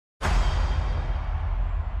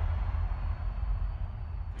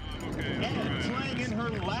her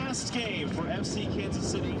last game for FC Kansas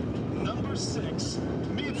City, number 6,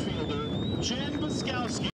 midfielder Jen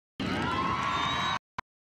Buczkowski.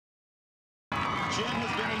 Jen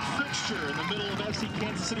has been a fixture in the middle of FC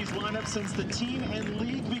Kansas City's lineup since the team and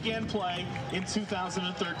league began play in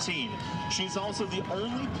 2013. She's also the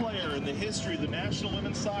only player in the history of the National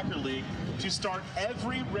Women's Soccer League to start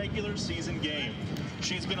every regular season game.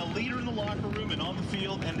 She's been a leader in the locker room and on the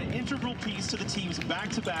field and an integral piece to the team's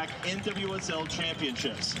back-to-back NWSL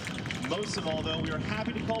championships. Most of all, though, we are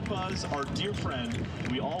happy to call Buzz our dear friend.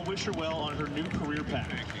 We all wish her well on her new career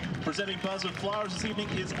path. Presenting Buzz with flowers this evening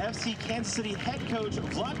is FC Kansas City head coach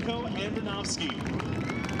Vlatko Andonovski.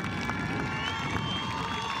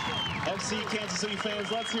 FC Kansas City fans,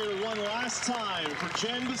 let's hear it one last time for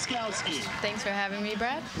Jen Buczkowski. Thanks for having me,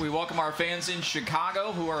 Brad. We welcome our fans in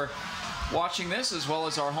Chicago who are watching this, as well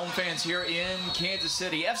as our home fans here in Kansas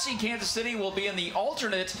City. FC Kansas City will be in the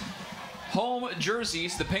alternate home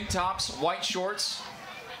jerseys, the pink tops, white shorts,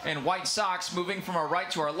 and white socks, moving from our right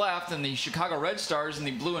to our left, and the Chicago Red Stars in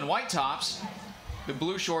the blue and white tops, the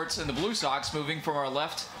blue shorts and the blue socks moving from our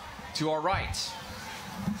left to our right.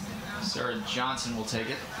 Sarah Johnson will take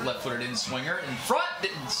it, left-footed in swinger, in front,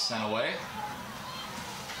 didn't send away.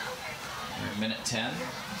 We're at minute 10.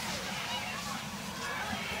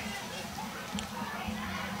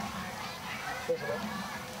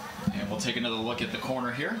 And we'll take another look at the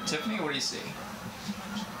corner here. Tiffany, what do you see?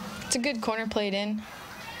 It's a good corner played in.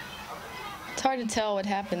 It's hard to tell what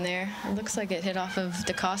happened there. It looks like it hit off of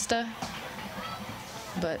DaCosta,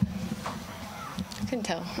 but I couldn't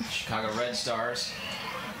tell. Chicago Red Stars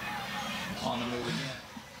on the move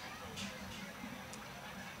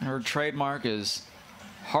again. Her trademark is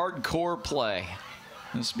hardcore play.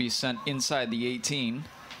 This will be sent inside the 18.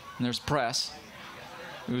 And there's press,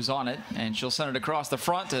 who's on it, and she'll send it across the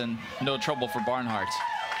front, and no trouble for Barnhart.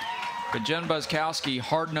 But Jen Buczkowski,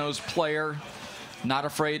 hard-nosed player, not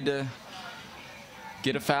afraid to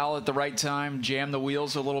get a foul at the right time, jam the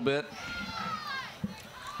wheels a little bit.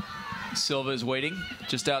 Silva is waiting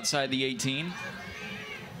just outside the 18.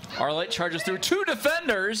 Arlett charges through 2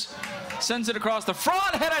 defenders, sends it across the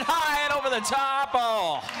front, headed high and over the top.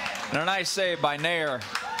 Oh, and a nice save by Nair.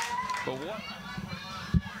 But what?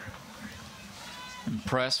 And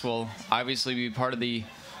press will obviously be part of the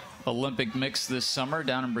Olympic mix this summer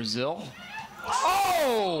down in Brazil.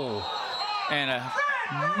 Oh! And a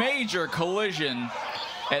major collision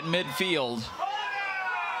at midfield.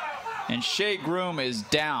 And Shea Groom is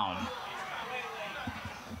down.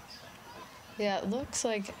 Yeah, it looks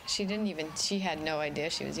like she had no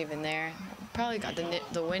idea she was even there. Probably got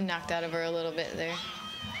the wind knocked out of her a little bit there.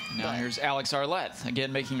 Now here's Alex Arlett,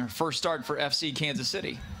 again making her first start for FC Kansas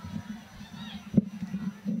City.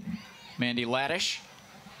 Mandy Laddish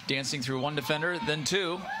dancing through 1 defender, then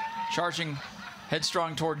 2, charging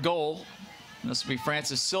headstrong toward goal. And this will be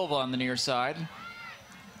Francis Silva on the near side.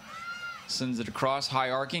 Sends it across,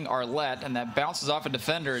 high arcing, Arlett, and that bounces off a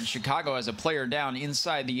defender, and Chicago has a player down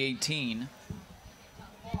inside the 18.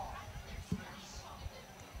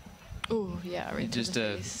 Ooh, yeah, right just to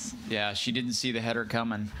the face. Yeah, she didn't see the header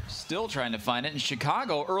coming. Still trying to find it in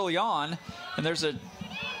Chicago early on, and there's a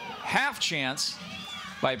half chance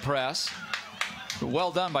by press, but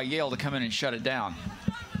well done by Yale to come in and shut it down.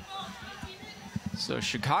 So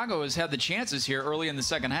Chicago has had the chances here early in the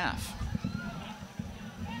second half.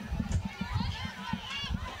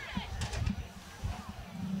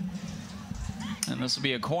 And this will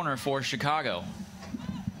be a corner for Chicago.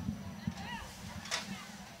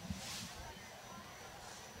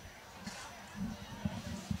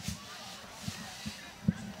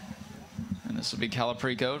 And this will be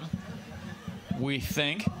Calaprico, we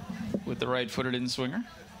think, with the right-footed in-swinger.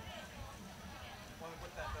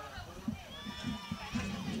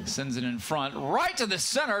 Sends it in front, right to the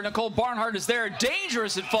center. Nicole Barnhart is there.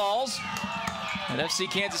 Dangerous, it falls. And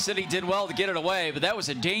FC Kansas City did well to get it away, but that was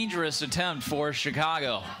a dangerous attempt for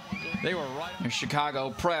Chicago. They were right. There's Chicago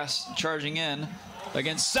press charging in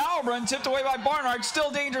against Sauerbrunn, tipped away by Barnhart,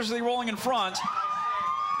 still dangerously rolling in front.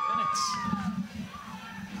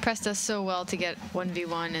 Pressed us so well to get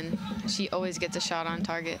 1v1, and she always gets a shot on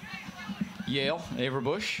target. Yale,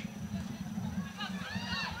 Averbush.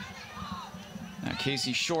 Now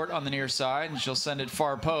Casey Short on the near side, and she'll send it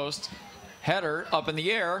far post. Header up in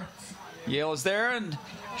the air. Yale is there, and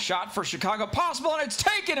shot for Chicago possible, and it's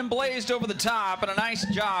taken and blazed over the top, and a nice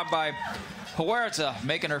job by Huerta,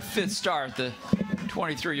 making her 5th start, the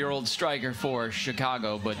 23-year-old striker for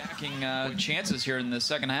Chicago, but attacking chances here in the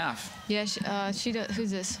second half. Yeah, she does.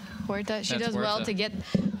 Who's this? Huerta. She does Huerta. well to get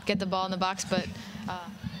the ball in the box, but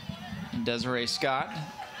Desiree Scott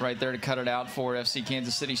right there to cut it out for FC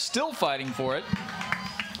Kansas City, still fighting for it.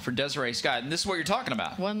 for Desiree Scott. And this is what you're talking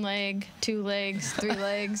about. 1 leg, 2 legs, 3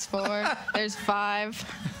 legs, 4. There's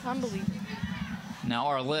 5. Unbelievable. Now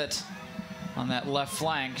Arlette on that left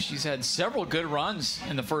flank. She's had several good runs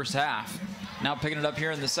in the first half. Now picking it up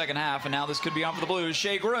here in the second half, and now this could be on for the Blues.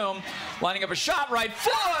 Shea Groom lining up a shot, right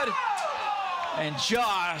foot, and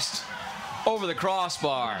just over the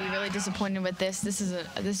crossbar. I'd be really disappointed with this. This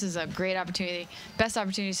is a great opportunity, best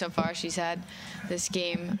opportunity so far she's had this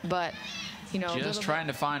game. But you know, just trying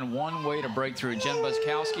to find one way to break through. Jen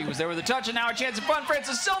Buczkowski was there with a touch, and now a chance in front.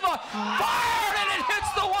 Francis Silva fired, and it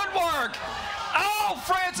hits the woodwork. Oh,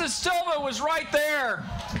 Francis Silva was right there.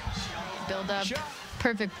 Build up,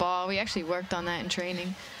 perfect ball. We actually worked on that in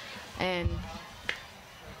training, and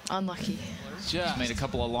unlucky. Just made a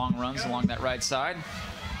couple of long runs along that right side.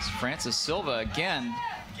 Francis Silva again.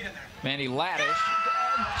 Mandy Laddish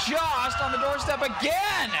just on the doorstep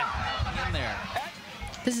again. In there.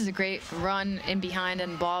 This is a great run in behind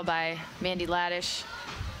and ball by Mandy Laddish.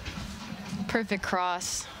 Perfect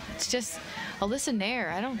cross. It's just Alyssa Nair.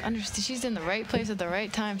 I don't understand. She's in the right place at the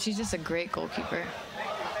right time. She's just a great goalkeeper.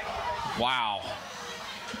 Wow.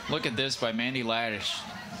 Look at this by Mandy Laddish.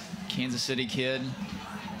 Kansas City kid.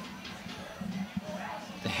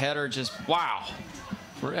 The header just, wow.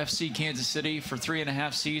 For FC Kansas City for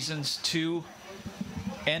 3.5 seasons, 2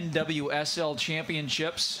 NWSL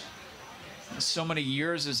championships. So many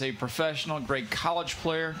years as a professional, great college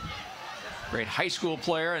player, great high school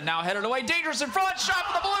player, and now headed away. Dangerous in front, shot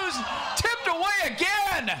for the Blues, tipped away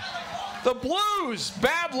again. The Blues,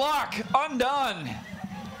 bad luck, undone.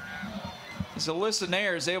 As Alyssa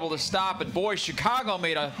Nair is able to stop it. Boy, Chicago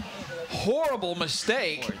made a horrible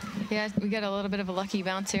mistake. Yeah, we got a little bit of a lucky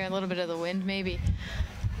bounce here, a little bit of the wind maybe.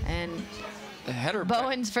 And the header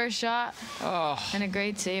Bowen's first shot, and a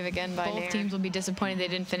great save again by Nair. Both teams will be disappointed they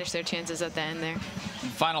didn't finish their chances at the end there.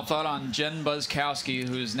 Final thought on Jen Buczkowski,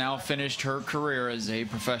 who's now finished her career as a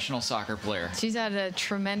professional soccer player. She's had a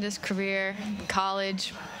tremendous career in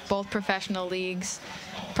college, both professional leagues.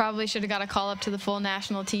 Probably should have got a call up to the full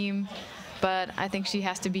national team, but I think she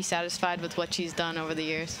has to be satisfied with what she's done over the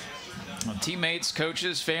years. Well, teammates,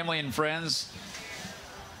 coaches, family, and friends.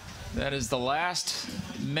 That is the last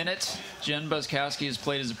minute Jen Buczkowski has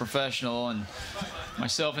played as a professional, and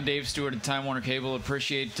myself and Dave Stewart at Time Warner Cable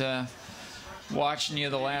appreciate watching you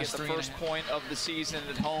the last three. The first point of the season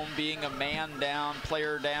at home, being a man down,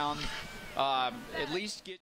 player down, at least get